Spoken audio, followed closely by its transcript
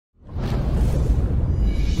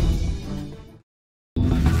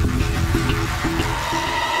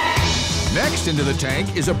into the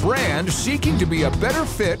tank is a brand seeking to be a better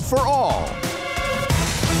fit for all.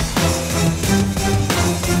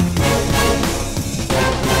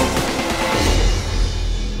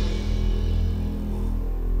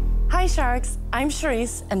 Hi, Sharks. I'm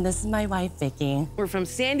Charisse, and this is my wife, Vicky. We're from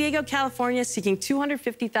San Diego, California, seeking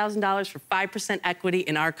 $250,000 for 5% equity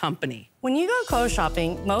in our company. When you go clothes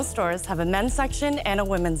shopping, most stores have a men's section and a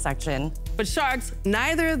women's section. But Sharks,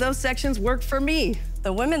 neither of those sections work for me.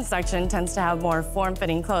 The women's section tends to have more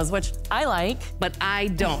form-fitting clothes, which I like. But I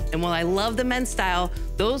don't. And while I love the men's style,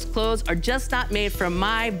 those clothes are just not made for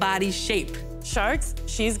my body shape. Sharks,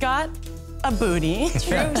 she's got a booty.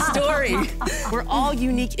 True story. We're all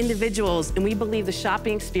unique individuals, and we believe the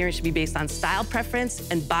shopping experience should be based on style preference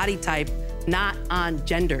and body type, not on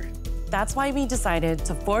gender. That's why we decided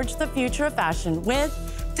to forge the future of fashion with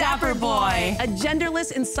Dapper Boi, a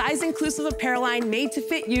genderless and size-inclusive apparel line made to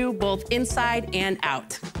fit you both inside and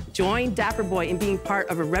out. Join Dapper Boi in being part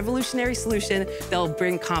of a revolutionary solution that will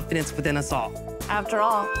bring confidence within us all. After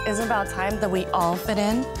all, isn't it about time that we all fit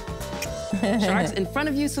in? Sharks, in front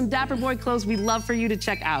of you, some Dapper Boi clothes we'd love for you to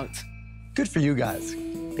check out. Good for you guys.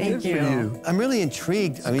 Thank you. Good for you. I'm really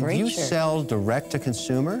intrigued. I mean, do you shirt. sell direct to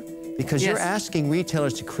consumer? Because you're Yes. asking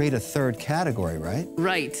retailers to create a third category, right?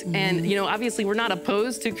 Right, and you know, obviously we're not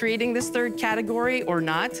opposed to creating this third category or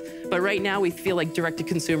not, but right now we feel like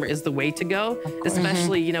direct-to-consumer is the way to go,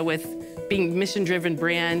 especially, you know, with being mission-driven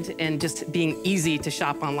brand and just being easy to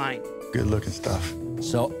shop online. Good looking stuff.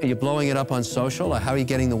 So are you blowing it up on social, or how are you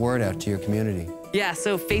getting the word out to your community? Yeah,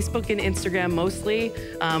 so Facebook and Instagram mostly.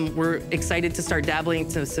 We're excited to start dabbling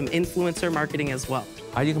into some influencer marketing as well.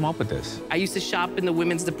 How do you come up with this? I used to shop in the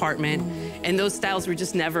women's department, and those styles were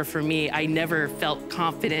just never for me. I never felt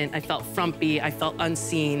confident. I felt frumpy. I felt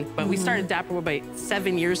unseen. But we started Dapper Boi about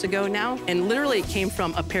 7 years ago now, and literally it came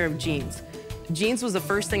from a pair of jeans. Jeans was the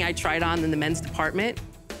first thing I tried on in the men's department,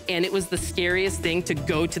 and it was the scariest thing to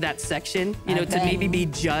go to that section, you know, to maybe be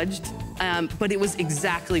judged. But it was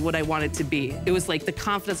exactly what I wanted to be. It was like the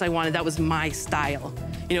confidence I wanted. That was my style.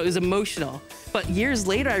 You know, it was emotional. But years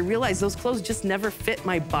later, I realized those clothes just never fit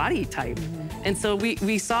my body type. And so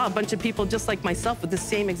we saw a bunch of people just like myself with the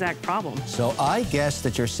same exact problem. So I guess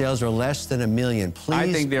that your sales are less than $1 million. Please,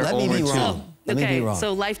 I think they're let me over be two. wrong. Let me be Okay, wrong.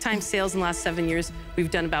 so lifetime sales in the last 7 years,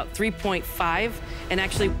 we've done about 3.5. And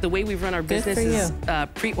actually, the way we run our business is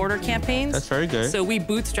pre-order campaigns. That's very good. So we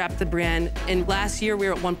bootstrapped the brand, and last year we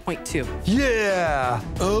were at 1.2. Yeah.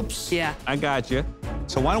 Oops. Yeah. I got you.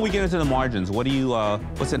 So why don't we get into the margins? What do you,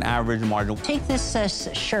 what's an average margin? Take this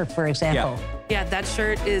shirt, for example. Yeah, that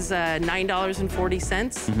shirt is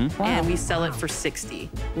 $9.40, and we sell it for $60.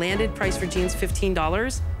 Landed price for jeans,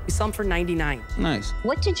 $15. We sell them for $99. Nice.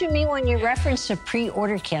 What did you mean when you referenced a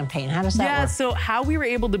pre-order campaign? How does that Yeah, work? so how we were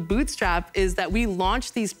able to bootstrap is that we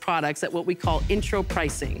launched these products at what we call intro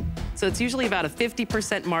pricing. So it's usually about a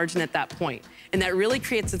 50% margin at that point. And that really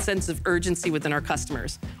creates a sense of urgency within our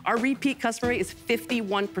customers. Our repeat customer rate is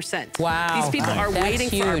 51%. Wow. These people are That's waiting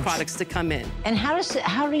for our huge. products to come in. And how do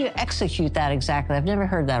you execute that exactly? I've never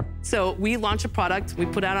heard that. So we launch a product, we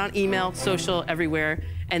put out on email, social, everywhere,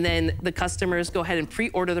 and then the customers go ahead and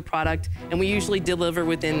pre-order the product, and we usually deliver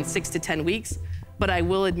within 6 to 10 weeks. But I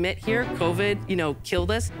will admit here, COVID, you know,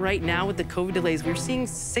 killed us. Right now with the COVID delays, we're seeing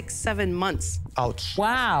 6, 7 months. Ouch.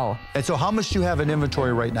 Wow. And so how much do you have in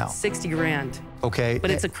inventory right now? 60 grand. Okay.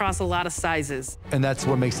 But it's across a lot of sizes. And that's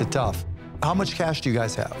what makes it tough. How much cash do you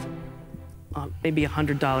guys have? Maybe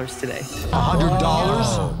 $100 today.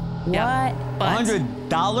 $100? Yeah. But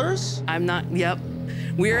 $100? I'm not, yep.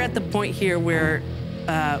 We're at the point here where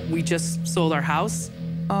we just sold our house.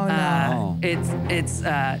 Oh, no. It's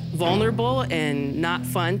vulnerable and not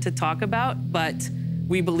fun to talk about, but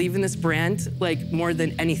we believe in this brand like more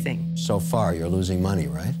than anything. So far, you're losing money,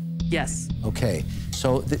 right? Yes. Okay.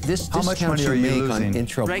 So this How much discount money are you you make on losing?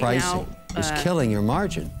 intro Right pricing now, is killing your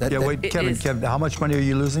margin. Yeah, wait, It Kevin, is. how much money are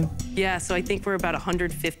you losing? Yeah, so I think we're about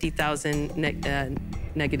 150,000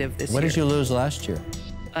 negative this What year. did you lose last year?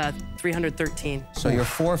 313. So you're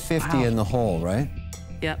 450 in the hole, right?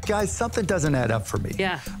 Yep. Guys, something doesn't add up for me.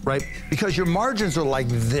 Yeah. Right? Because your margins are like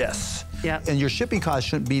this. Yeah. And your shipping costs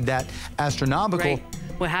shouldn't be that astronomical. Right.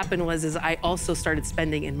 What happened was I also started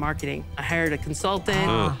spending in marketing. I hired a consultant.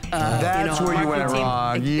 That's a where you went marketing team.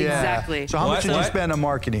 wrong. Yeah. Exactly. So how much did you spend on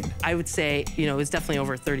marketing? I would say, you know, it was definitely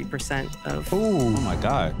over 30% of. Ooh. Oh my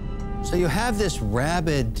God. So you have this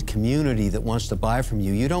rabid community that wants to buy from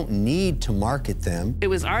you. You don't need to market them. It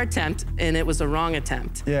was our attempt, and it was a wrong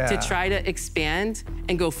attempt to try to expand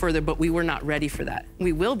and go further, but we were not ready for that.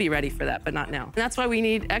 We will be ready for that, but not now. And that's why we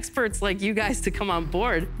need experts like you guys to come on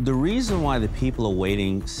board. The reason why the people are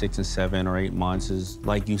waiting 6 and 7 or 8 months is,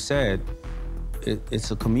 like you said,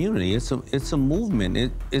 it's a community. It's a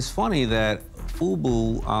movement. It's funny that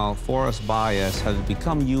FUBU, For Us By Us, has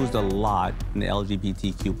become used a lot in the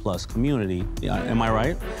LGBTQ+ community. Am I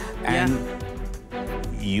right? And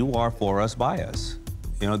you are For Us By Us.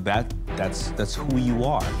 You know, that's who you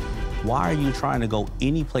are. Why are you trying to go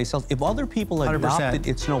anyplace else? If other people adopt it,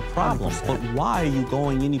 it's no problem. 100%. But why are you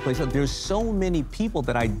going anyplace else? There's so many people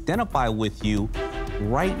that identify with you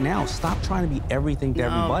right now. Stop trying to be everything to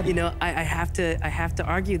everybody. You know, I have to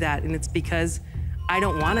argue that, and it's because I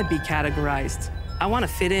don't want to be categorized. I want to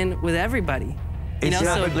fit in with everybody. You know,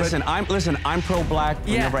 so, listen, I'm pro-black,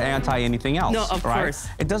 never anti anything else. No, of course.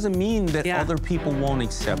 It doesn't mean that other people won't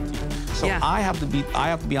accept you. So I have to be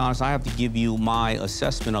honest. I have to give you my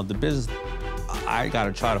assessment of the business. I got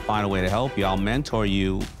to try to find a way to help you. I'll mentor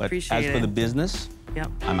you, but as for the business,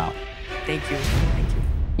 I'm out. Thank you. Thank you.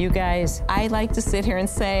 You guys, I like to sit here and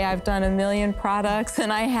say I've done 1 million products,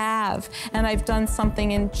 and I have. And I've done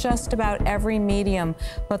something in just about every medium.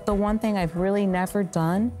 But the one thing I've really never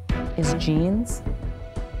done is jeans,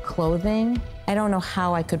 clothing. I don't know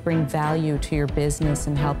how I could bring value to your business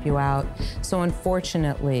and help you out. So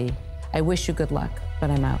unfortunately, I wish you good luck, but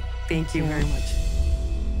I'm out. Thank you very much.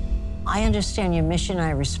 I understand your mission, I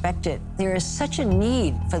respect it. There is such a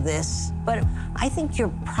need for this, but I think your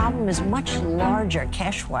problem is much larger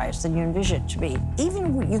cash-wise than you envisioned it to be.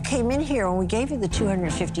 Even when you came in here and we gave you the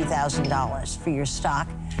 $250,000 for your stock,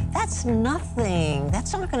 that's nothing.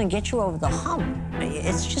 That's not gonna get you over the hump.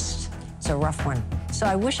 It's a rough one. So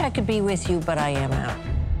I wish I could be with you, but I am out.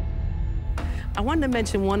 I wanted to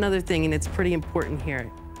mention one other thing, and it's pretty important here.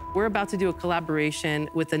 We're about to do a collaboration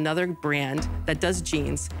with another brand that does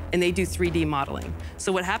jeans, and they do 3D modeling.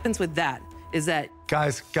 So what happens with that is that...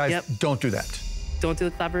 Guys, don't do that. Don't do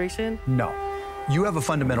the collaboration? No. You have a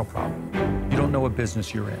fundamental problem. You don't know what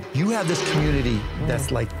business you're in. You have this community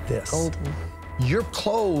that's like this. Golden. Your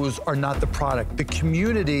clothes are not the product. The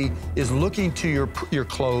community is looking to your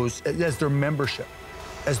clothes as their membership,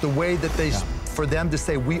 as the way that for them to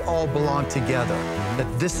say, we all belong together,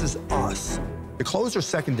 that this is us. The clothes are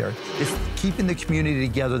secondary. It's keeping the community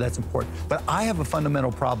together that's important. But I have a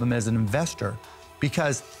fundamental problem as an investor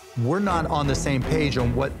because we're not on the same page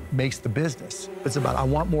on what makes the business. It's about, I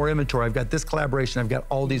want more inventory. I've got this collaboration. I've got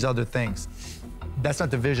all these other things. That's not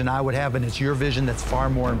the vision I would have, and it's your vision that's far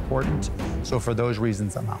more important. So for those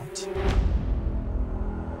reasons, I'm out.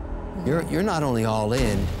 You're not only all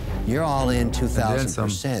in, you're all in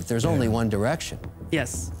 2,000%. There's only one direction.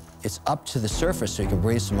 Yes. It's up to the surface so you can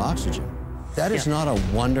breathe some oxygen. That is not a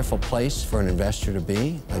wonderful place for an investor to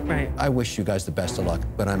be. Like, I wish you guys the best of luck,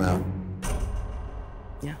 but I'm out.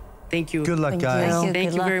 Yeah. Thank you. Good luck, guys.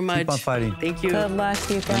 Thank you very much. Keep on fighting. Thank you. Good luck,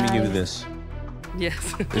 you guys. Let me give you this.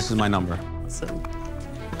 Yes. This is my number. So,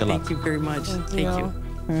 good luck. Thank you very much. Thank you.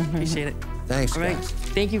 Appreciate it. Thanks, All right. guys.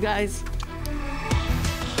 Thank you, guys.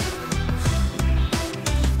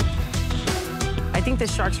 I think the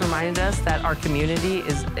Sharks reminded us that our community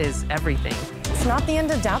is everything. It's not the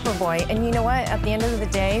end of Dapper Boi, and you know what? At the end of the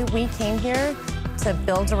day, we came here to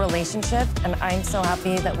build a relationship, and I'm so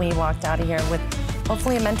happy that we walked out of here with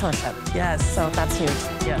hopefully a mentorship. Yes. So that's huge.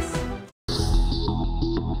 Yes.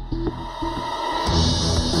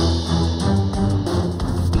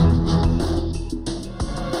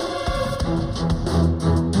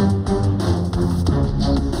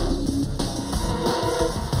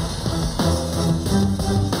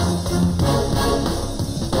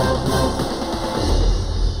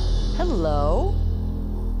 Hello,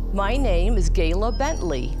 my name is Gayla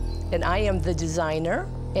Bentley, and I am the designer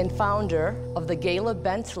and founder of the Gayla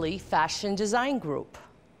Bentley Fashion Design Group.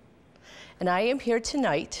 And I am here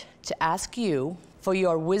tonight to ask you for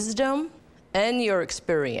your wisdom and your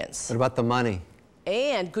experience. What about the money?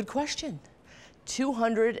 And, good question,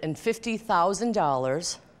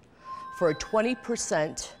 $250,000 for a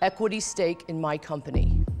 20% equity stake in my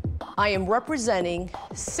company. I am representing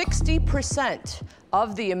 60%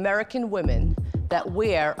 of the American women that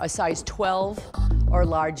wear a size 12 or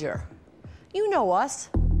larger. You know us.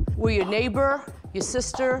 We're your neighbor, your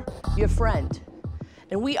sister, your friend.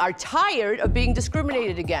 And we are tired of being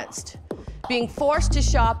discriminated against, being forced to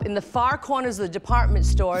shop in the far corners of the department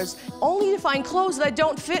stores only to find clothes that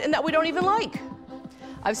don't fit and that we don't even like.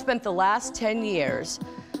 I've spent the last 10 years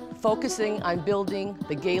focusing on building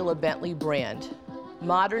the Gayla Bentley brand.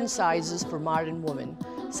 Modern sizes for modern women,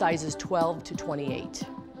 sizes 12 to 28.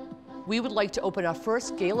 We would like to open our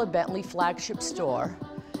first Gayla Bentley flagship store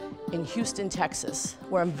in Houston, Texas,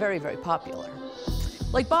 where I'm very, very popular.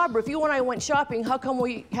 Like Barbara, if you and I went shopping, how come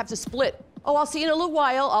we have to split? Oh, I'll see you in a little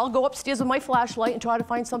while. I'll go upstairs with my flashlight and try to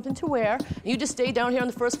find something to wear. And you just stay down here on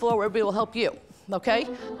the first floor where everybody will help you. okay?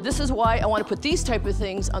 This is why I want to put these type of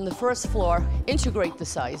things on the first floor, integrate the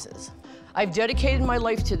sizes. I've dedicated my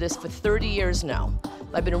life to this for 30 years now.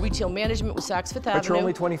 I've been in retail management with Saks Fifth Avenue. But you're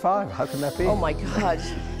only 25. How can that be? Oh my God,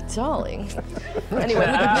 darling. Anyway,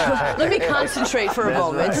 let me concentrate for a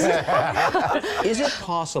moment. Is it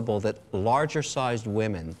possible that larger sized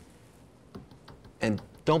women, and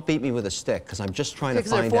don't beat me with a stick, because I'm just trying to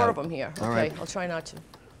find out. Because there are 4 of them here. All Okay, right. I'll try not to.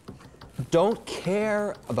 Don't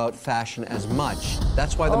care about fashion as much.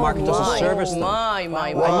 That's why the market doesn't service them. My.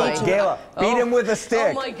 Gayla, beat him with a stick.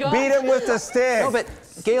 Oh my God. Beat him with a stick. No, but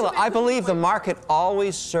Gayla, I believe the market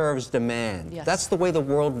always serves demand. Yes. That's the way the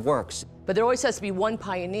world works. But there always has to be one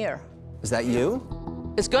pioneer. Is that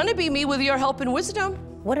you? It's gonna be me with your help and wisdom.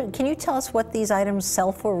 Can you tell us what these items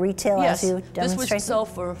sell for retail Yes, as you this demonstrate? would sell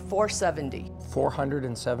for $470.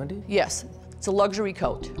 470? Yes, it's a luxury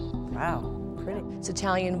coat. Wow, pretty. It's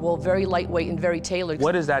Italian wool, very lightweight and very tailored.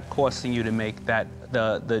 What is that costing you to make that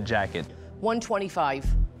the jacket? $125.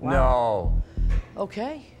 No.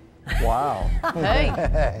 Okay. Wow.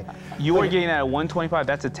 Hey. You were getting that at $125.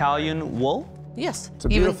 That's Italian wool? Yes. It's a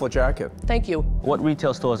beautiful jacket. Thank you. What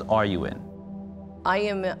retail stores are you in? I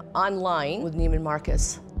am online with Neiman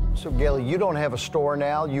Marcus. So, Gayla, you don't have a store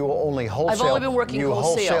now. You only wholesale. I've only been working you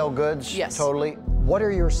wholesale. goods. Yes. Totally. What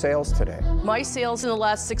are your sales today? My sales in the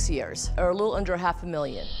last 6 years are a little under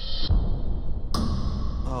 $500,000.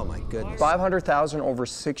 Oh my goodness. 500,000 over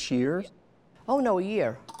 6 years? Oh no, a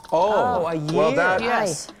year. Oh, a year. Well, that,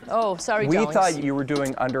 Yes. Oh, sorry, we darlings. thought you were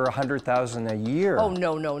doing under 100,000 a year. Oh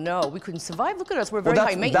no. We couldn't survive. Look at us. We're very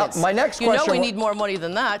that's- high maintenance. my next You know question we wa- need more money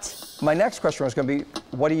than that. My next question was going to be,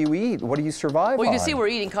 what do you eat? What do you survive Well, you on? can see we're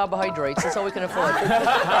eating carbohydrates. That's all we can afford.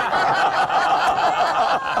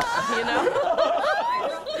 You know?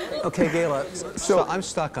 Okay, Gayla, so I'm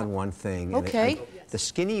stuck on one thing. and Okay. the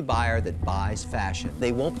skinny buyer that buys fashion,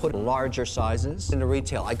 they won't put larger sizes into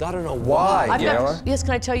retail. I gotta know why. Why? Yes,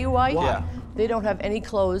 can I tell you why? Why? Yeah. They don't have any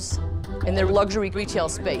clothes in their luxury retail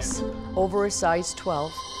space over a size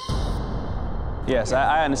 12. Yes,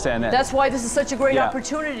 I understand that. That's why this is such a great Yeah.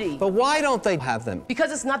 opportunity. But why don't they have them?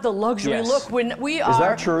 Because it's not the luxury Yes. look. When we are. Is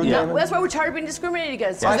that true, No, Damon? that's why we're tired of being discriminated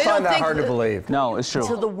against. I They don't find that think hard to believe. No, it's true.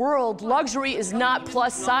 To the world, luxury is not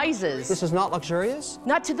plus sizes. This is not luxurious?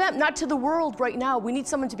 Not to them, not to the world right now. We need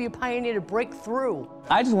someone to be a pioneer to break through.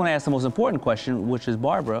 I just want to ask the most important question, which is,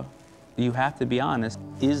 Barbara, you have to be honest,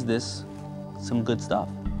 is this some good stuff?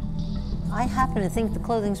 I happen to think the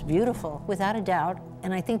clothing's beautiful, without a doubt,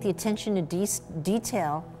 and I think the attention to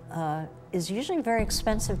detail is usually very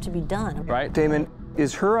expensive to be done. Right? Damon,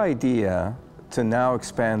 is her idea to now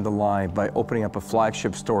expand the line by opening up a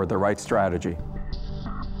flagship store the right strategy?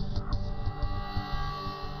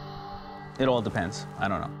 It all depends. I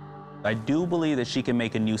don't know. I do believe that she can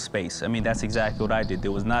make a new space. I mean, that's exactly what I did.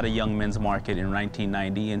 There was not a young men's market in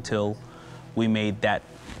 1990 until we made that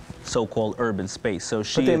so-called urban space. So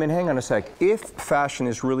she... But Damon, hang on a sec. If fashion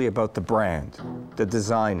is really about the brand, the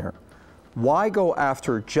designer, why go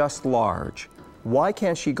after just large? Why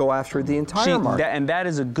can't she go after the entire market? And that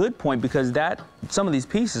is a good point, because some of these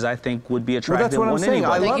pieces, I think, would be Well, attractive that's what I'm on saying.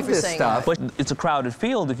 I anybody. love this stuff. But it's a crowded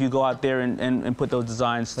field if you go out there and put those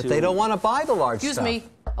designs But they don't want to buy the large Excuse stuff. me,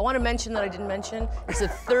 I want to mention that I didn't mention, it's a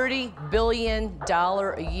 $30 billion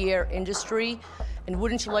a year industry, and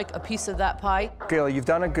wouldn't you like a piece of that pie? Gayla, you've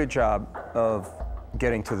done a good job of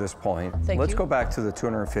getting to this point. Thank Let's you. go back to the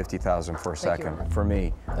 250,000 for a Thank you. second, for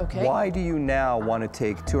me. Okay. Why do you now want to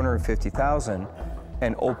take 250,000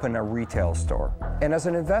 and open a retail store? And as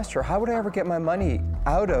an investor, how would I ever get my money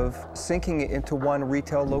out of sinking it into one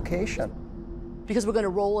retail location? Because we're going to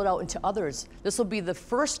roll it out into others. This will be the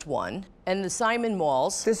first one, and the Simon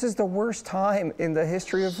Malls. This is the worst time in the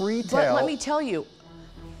history of retail. But let me tell you,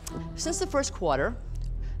 since the first quarter,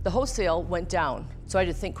 the wholesale went down. So I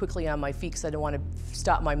had to think quickly on my feet because I didn't want to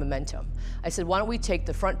stop my momentum. I said, why don't we take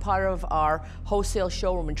the front part of our wholesale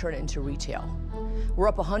showroom and turn it into retail? We're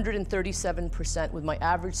up 137% with my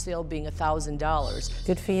average sale being $1,000.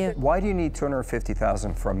 Good for you. Why do you need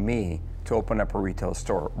 250,000 from me to open up a retail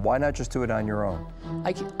store? Why not just do it on your own?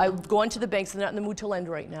 I go on to the banks, they're not in the mood to lend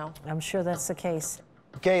right now. I'm sure that's the case.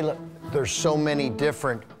 Gayla, there's so many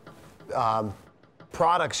different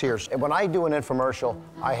products here. And when I do an infomercial,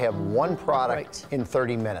 I have one product in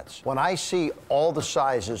 30 minutes. When I see all the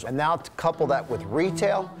sizes, and now to couple that with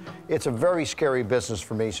retail, it's a very scary business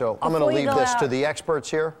for me. So I'm going to leave this to the experts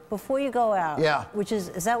here. Before you go out. Yeah. Which is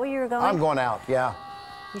that where you're going? I'm going out, yeah.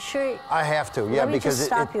 You sure? I have to, yeah, Let me because just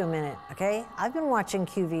stop you a minute, okay? I've been watching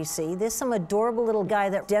QVC. There's some adorable little guy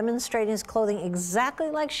that demonstrating his clothing exactly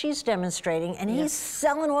like she's demonstrating, and he's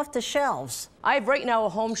selling off the shelves. I have right now a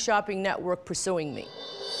home shopping network pursuing me.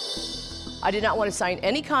 I did not want to sign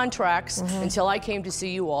any contracts until I came to see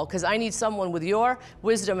you all, because I need someone with your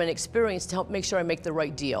wisdom and experience to help make sure I make the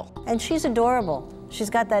right deal. And she's adorable. She's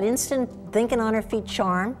got that instant thinking on her feet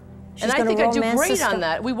charm. She's and I think I do great on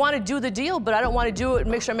that. We want to do the deal, but I don't want to do it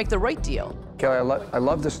and make sure I make the right deal. Gayla, I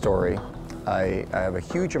love the story. I have a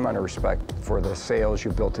huge amount of respect for the sales you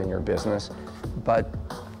built in your business, but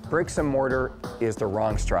bricks and mortar is the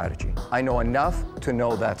wrong strategy. I know enough to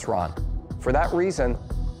know that's wrong. For that reason,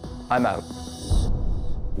 I'm out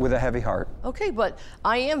with a heavy heart. Okay, but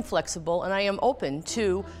I am flexible and I am open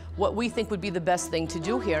to what we think would be the best thing to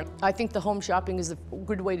do here. I think the home shopping is a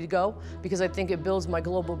good way to go because I think it builds my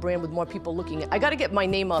global brand with more people looking at it. I got to get my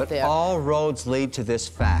name out there. But all roads lead to this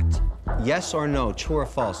fact. Yes or no, true or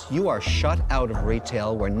false, you are shut out of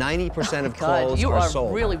retail where 90% of clothes are sold.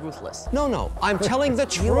 You are really ruthless. No, I'm telling the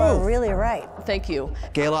truth. You are really right. Thank you.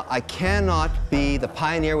 Gayla, I cannot be the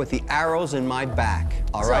pioneer with the arrows in my back,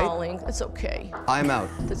 all right? Darling, it's okay. I'm out.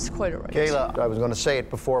 That's quite all right. Gayla, I was going to say it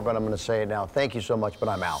before, but I'm going to say it now. Thank you so much, but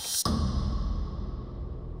I'm out.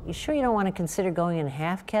 You sure you don't want to consider going in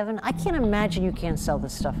half, Kevin? I can't imagine you can't sell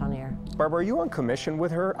this stuff on air. Barbara, are you on commission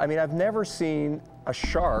with her? I mean, I've never seen a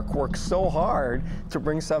shark work so hard to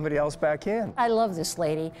bring somebody else back in. I love this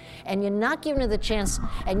lady, and you're not giving her the chance,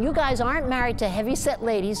 and you guys aren't married to heavy-set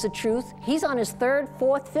ladies, the truth. He's on his third,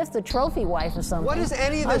 fourth, fifth, a trophy wife or something. What does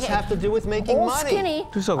any of this have to do with making All money? Skinny.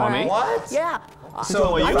 Who's talking about me? What? Yeah.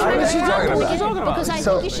 So are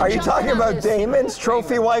you talking about Damon's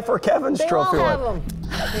trophy wife or Kevin's trophy wife? They all have them.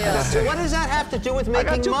 Yeah. So what does that have to do with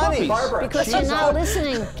making money? Barbara, because you're not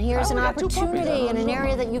listening. Here's an opportunity in an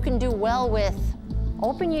area that you can do well with.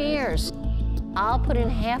 Open your ears. I'll put in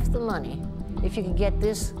half the money if you can get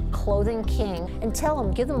this clothing king and tell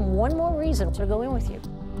them, give them one more reason to go in with you.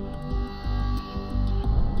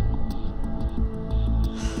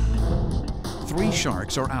 Three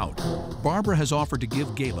sharks are out. Barbara has offered to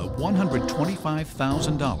give Gayla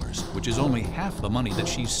 $125,000, which is only half the money that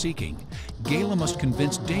she's seeking. Gayla must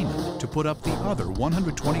convince Damon to put up the other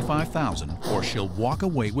 $125,000, or she'll walk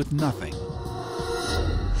away with nothing.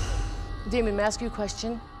 Damon, may I ask you a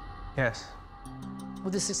question? Yes.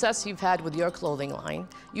 With the success you've had with your clothing line,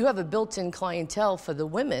 you have a built-in clientele for the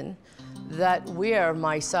women that wear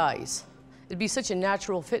my size. It'd be such a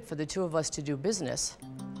natural fit for the two of us to do business,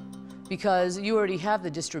 because you already have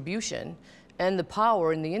the distribution and the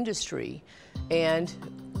power in the industry. And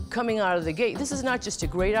coming out of the gate, this is not just a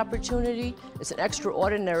great opportunity, it's an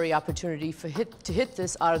extraordinary opportunity to hit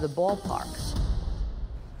this out of the ballpark.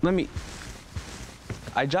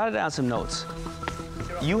 I jotted down some notes.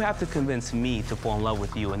 You have to convince me to fall in love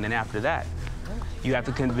with you, and then after that, you have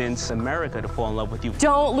to convince America to fall in love with you.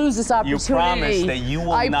 Don't lose this opportunity. You promise that you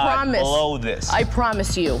will not blow this. I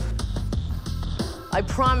promise you. I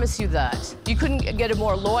promise you that. You couldn't get a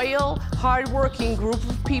more loyal, hardworking group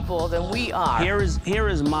of people than we are. Here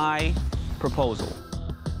is my proposal.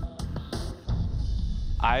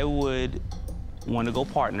 I would want to go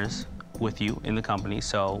partners with you in the company,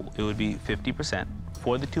 so it would be 50%.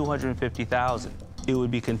 For the $250,000, it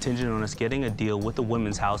would be contingent on us getting a deal with the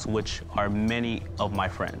Women's House, which are many of my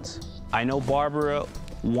friends. I know Barbara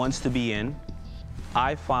wants to be in.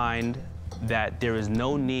 I find that there is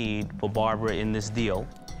no need for Barbara in this deal.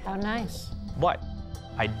 How nice. But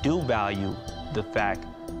I do value the fact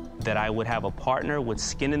that I would have a partner with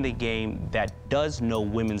skin in the game that does know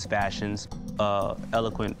women's fashions.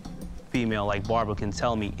 Eloquent female like Barbara can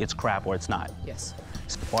tell me it's crap or it's not. Yes.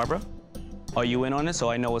 So Barbara, are you in on this so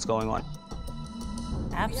I know what's going on?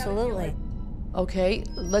 Absolutely. Okay,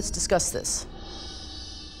 let's discuss this.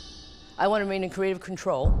 I want to remain in creative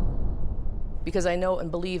control because I know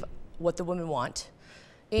and believe what the women want.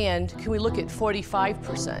 And can we look at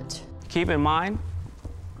 45%? Keep in mind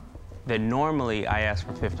that normally I ask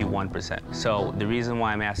for 51%. So the reason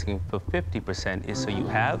why I'm asking for 50% is so you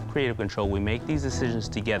have creative control. We make these decisions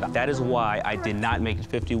together. That is why I did not make it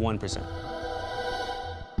 51%.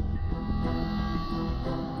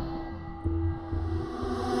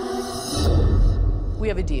 We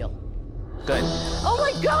have a deal. Good. Oh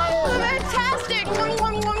my God, fantastic!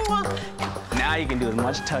 Now you can do as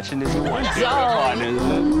much touching as you want.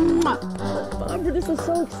 Barbara, this is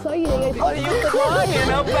so exciting. What are you crying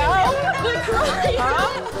about? We're crying.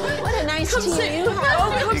 Huh? What a nice team you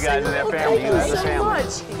have. You guys are that family. Thank you so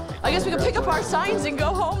much. I guess we can pick up our signs and go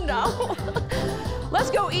home now. Let's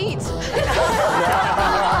go eat.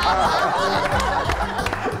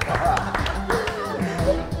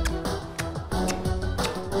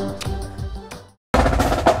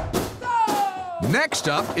 Next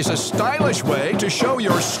up is a stylish way to show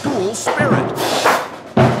your school spirit.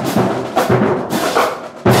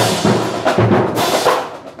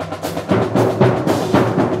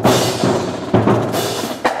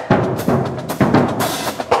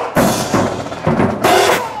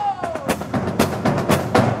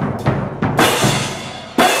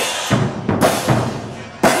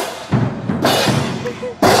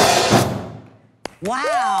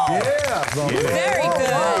 Very good.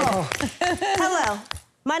 Hello,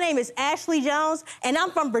 my name is Ashley Jones, and I'm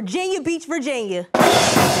from Virginia Beach, Virginia. I'm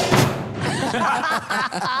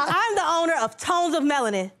the owner of Tones of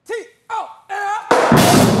Melanin.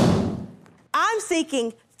 I'm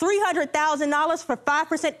seeking $300,000 for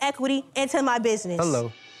 5% equity into my business.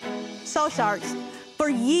 Hello. So, Sharks, for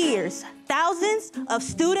years, thousands of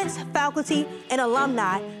students, faculty, and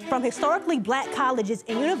alumni from historically black colleges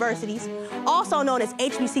and universities, also known as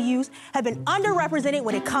HBCUs, have been underrepresented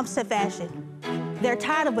when it comes to fashion. They're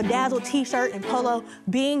tired of bedazzled t-shirt and polo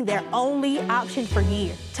being their only option for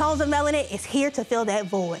years. Tones of Melanin is here to fill that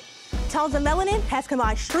void. Tones of Melanin has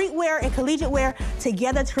combined streetwear and collegiate wear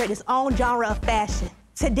together to create its own genre of fashion.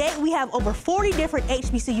 To date, we have over 40 different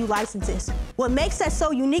HBCU licenses. What makes us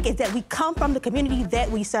so unique is that we come from the community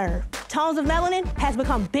that we serve. Tones of Melanin has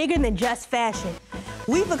become bigger than just fashion.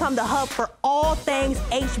 We've become the hub for all things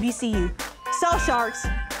HBCU. So, Sharks,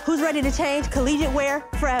 who's ready to change collegiate wear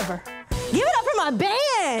forever? Give it up for my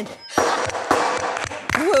band!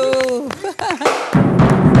 Woo!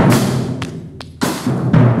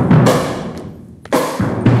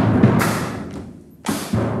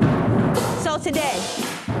 So today,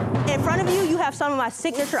 in front of you, you have some of my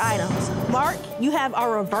signature items. Mark, you have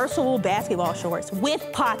our reversible basketball shorts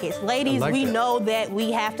with pockets. Ladies, we know that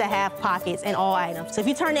we have to have pockets in all items. So if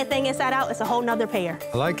you turn that thing inside out, it's a whole nother pair.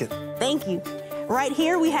 I like it. Thank you. Right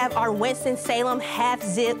here, we have our Winston-Salem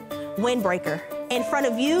half-zip windbreaker. In front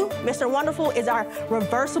of you, Mr. Wonderful, is our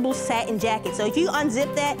reversible satin jacket. So if you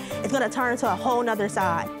unzip that, it's gonna turn to a whole nother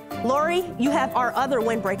side. Lori, you have our other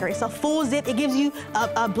windbreaker. It's a full zip. It gives you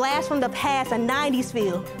a blast from the past, a 90s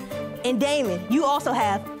feel. And Damon, you also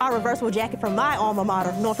have our reversible jacket from my alma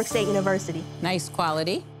mater, Norfolk State University. Nice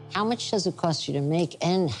quality. How much does it cost you to make,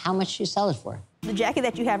 and how much do you sell it for? The jacket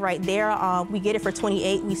that you have right there, we get it for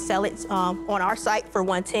 $28. We sell it on our site for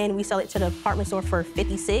 $110. We sell it to the department store for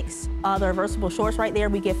 $56. The reversible shorts right there,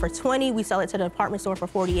 we get for $20. We sell it to the department store for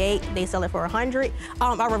 $48. They sell it for $100.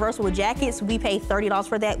 Our reversible jackets, we pay $30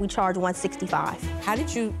 for that. We charge $165. How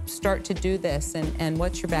did you start to do this, and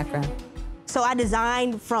what's your background? So I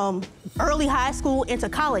designed from early high school into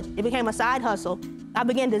college. It became a side hustle. I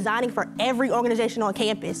began designing for every organization on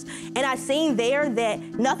campus. And I seen there that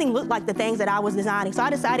nothing looked like the things that I was designing. So I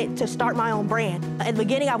decided to start my own brand. At the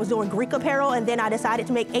beginning, I was doing Greek apparel, and then I decided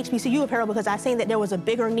to make HBCU apparel because I seen that there was a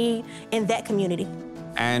bigger need in that community.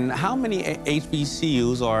 And how many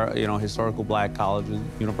HBCUs are, historical black colleges,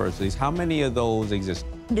 universities, how many of those exist?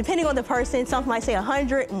 Depending on the person, some might say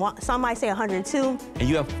 100, some might say 102. And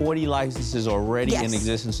you have 40 licenses already in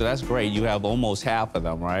existence, so that's great. You have almost half of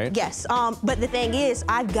them, right? Yes, but the thing is,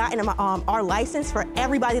 I've gotten our license for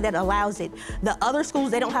everybody that allows it. The other schools,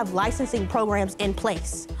 they don't have licensing programs in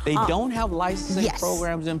place. They don't have licensing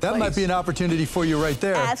programs in place? That might be an opportunity for you right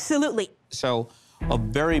there. Absolutely. So, the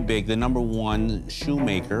 #1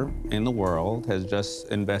 shoemaker in the world has just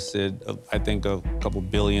invested, I think, a couple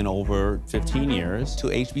billion over 15 years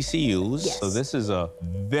to HBCUs. Yes. So this is a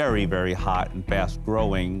very, very hot and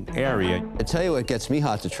fast-growing area. I tell you what gets me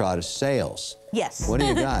hot to trot is sales. Yes. What do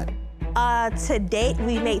you got? To date,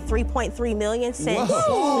 we've made $3.3 million since.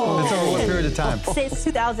 Whoa. That's over what period of time? Since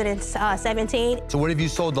 2017. So what have you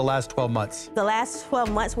sold the last 12 months? The last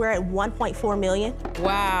 12 months, we're at $1.4 million.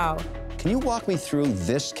 Wow. Can you walk me through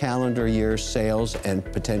this calendar year's sales and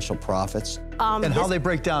potential profits? And how they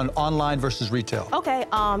break down online versus retail. Okay,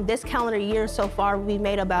 this calendar year so far, we've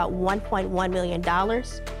made about $1.1 million.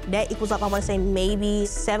 That equals up, I want to say, maybe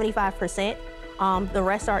 75%. The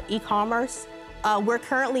rest are e-commerce. We're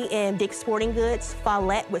currently in Dick's Sporting Goods,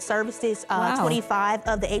 Follett with services, 25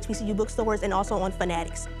 of the HBCU bookstores, and also on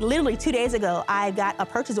Fanatics. Literally 2 days ago, I got a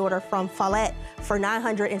purchase order from Follett for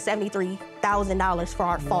 $973,000 for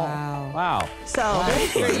our fall. Wow. So, Good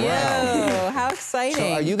for you. How exciting.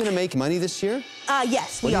 So are you going to make money this year?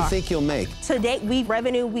 Yes, we are. What do you are. think you'll make? To date, we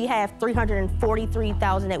have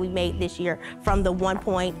 $343,000 that we made this year from the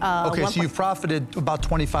Okay, so you've profited about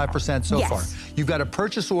 25% so far. You've got a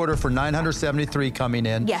purchase order for $973 coming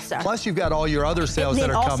in. Yes, sir. Plus you've got all your other sales that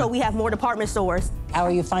are coming. And then also we have more department stores. How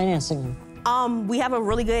are you financing them? We have a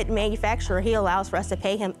really good manufacturer. He allows for us to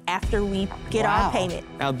pay him after we get our payment.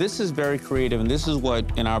 Now, this is very creative, and this is what,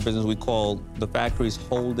 in our business, we call the factories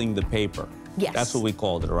holding the paper. Yes. That's what we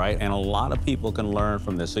called it, right? And a lot of people can learn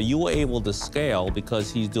from this. So you were able to scale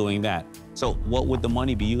because he's doing that. So what would the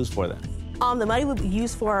money be used for then? The money would be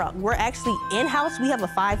used for, we're actually in-house. We have a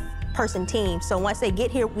 5-person team. So once they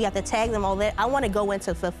get here, we have to tag them all that. I want to go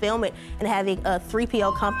into fulfillment and having a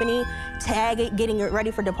 3PL company tag it, getting it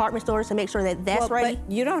ready for department stores to make sure that that's ready.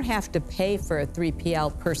 But you don't have to pay for a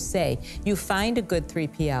 3PL per se. You find a good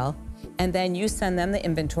 3PL, and then you send them the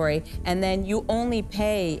inventory, and then you only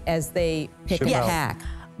pay as they pick and pack.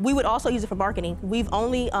 We would also use it for marketing. We've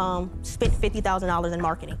only spent $50,000 in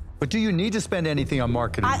marketing. But do you need to spend anything on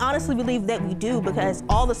marketing? I honestly believe that we do, because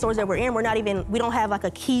all the stores that we're in, we don't have like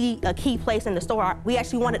a key place in the store. We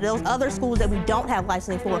actually wanted those other schools that we don't have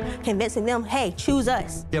licensing for, convincing them, hey, choose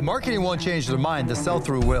us. Yeah, marketing won't change their mind. The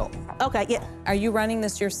sell-through will. Okay, yeah. Are you running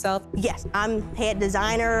this yourself? Yes, I'm head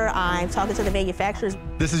designer. I'm talking to the manufacturers.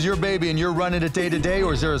 This is your baby and you're running it day to day,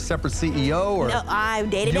 or is there a separate CEO? Or no, I'm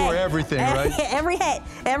day to day. You're everything, right? Every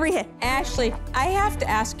head. Ashley, I have to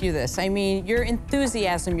ask you this. I mean, your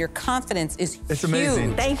enthusiasm, your confidence is It's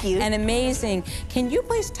amazing. Thank you. And amazing. Can you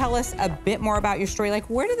please tell us a bit more about your story? Like,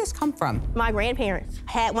 where did this come from? My grandparents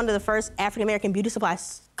had one of the first African-American beauty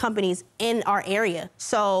supplies companies in our area.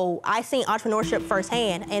 So I seen entrepreneurship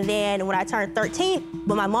firsthand. And then when I turned 13,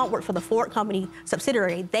 when my mom worked for the Ford company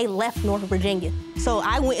subsidiary, they left Norfolk, Virginia. So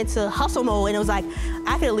I went into hustle mode, and it was like,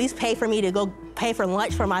 I could at least pay for me to go pay for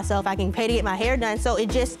lunch for myself. I can pay to get my hair done. So it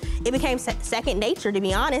became second nature, to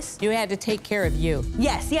be honest. You had to take care of you.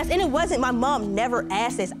 Yes. And it wasn't, my mom never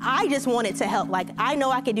asked this. I just wanted to help. Like, I know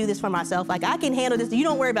I can do this for myself. Like, I can handle this. You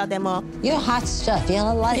don't worry about that, Mom. You're hot stuff. You have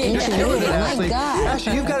a lot of ingenuity. My God.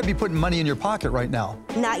 Ashley, you've got to be putting money in your pocket right now.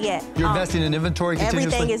 Not yet. You're investing in inventory continuously?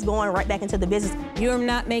 Everything is going right back into the business. You're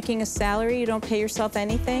not making a salary? You don't pay yourself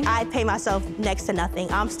anything? I pay myself next to nothing.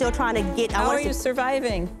 I'm still trying to get... How are you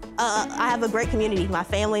surviving? I have a great community. My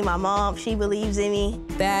family, my mom, she believes in me.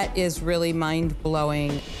 That is really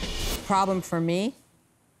mind-blowing. Problem for me,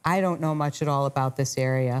 I don't know much at all about this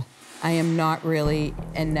area. I am not really,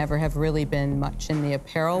 and never have really been much in the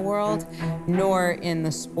apparel world, nor in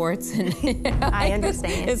the sports. I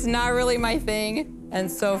understand. It's not really my thing.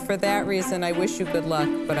 And so for that reason, I wish you good luck,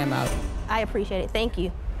 but I'm out. I appreciate it. Thank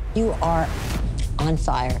you. You are on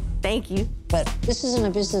fire. Thank you. But this isn't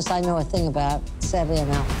a business I know a thing about. Sadly,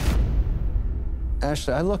 I'm out.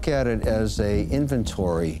 Ashley, I look at it as an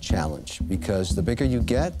inventory challenge, because the bigger you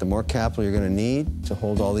get, the more capital you're going to need to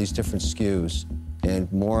hold all these different SKUs.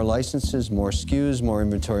 And more licenses, more SKUs, more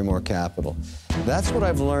inventory, more capital. That's what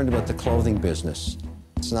I've learned about the clothing business.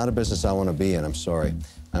 It's not a business I want to be in, I'm sorry.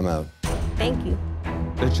 I'm out. Thank you.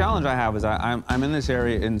 The challenge I have is I'm in this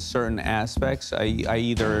area in certain aspects. I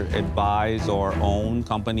either advise or own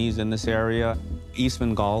companies in this area.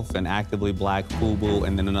 Eastman Golf and Actively Black, FUBU,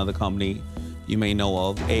 and then another company you may know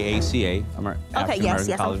of, AACA, Okay, yes,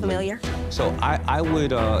 I'm familiar. So I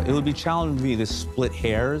would, it would be challenging for me to split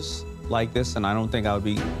hairs like this, and I don't think I would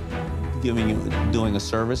be doing a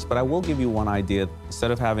service, but I will give you one idea.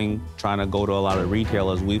 Instead of trying to go to a lot of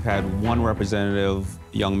retailers, we've had one representative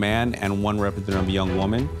young man and one representative young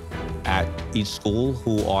woman at each school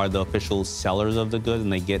who are the official sellers of the goods,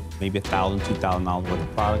 and they get maybe $1,000, $2,000 worth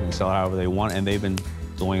of product and sell it however they want, and they've been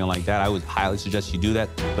doing it like that. I would highly suggest you do that,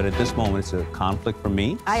 but at this moment, it's a conflict for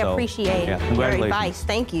me. I appreciate your advice.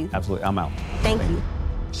 Thank you. Absolutely, I'm out. Thank you.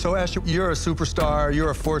 So, Ashley, you're a superstar,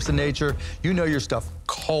 you're a force of nature. You know your stuff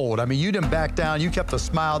cold. I mean, you didn't back down, you kept a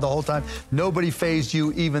smile the whole time. Nobody fazed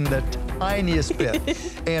you even the tiniest bit.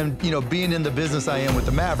 And, you know, being in the business I am with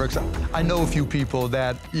the Mavericks, I know a few people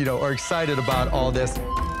that, you know, are excited about all this.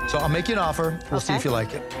 So I'll make you an offer, we'll see if you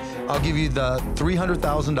like it. I'll give you the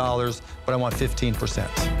 $300,000, but I want 15%.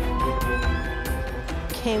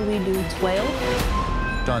 Can we do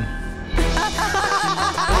 12? Done.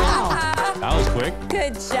 That was quick.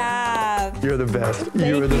 Good job. You're the best.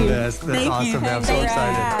 You're the best. That's awesome. I'm so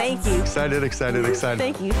excited. Thank you. Excited.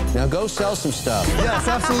 Thank you. Now go sell some stuff. Yes,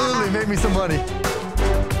 absolutely. Make me some money.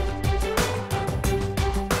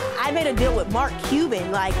 I made a deal with Mark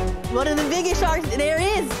Cuban, like one of the biggest sharks there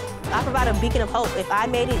is. I provide a beacon of hope. If I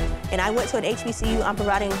made it and I went to an HBCU, I'm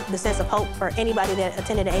providing the sense of hope for anybody that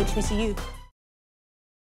attended an HBCU.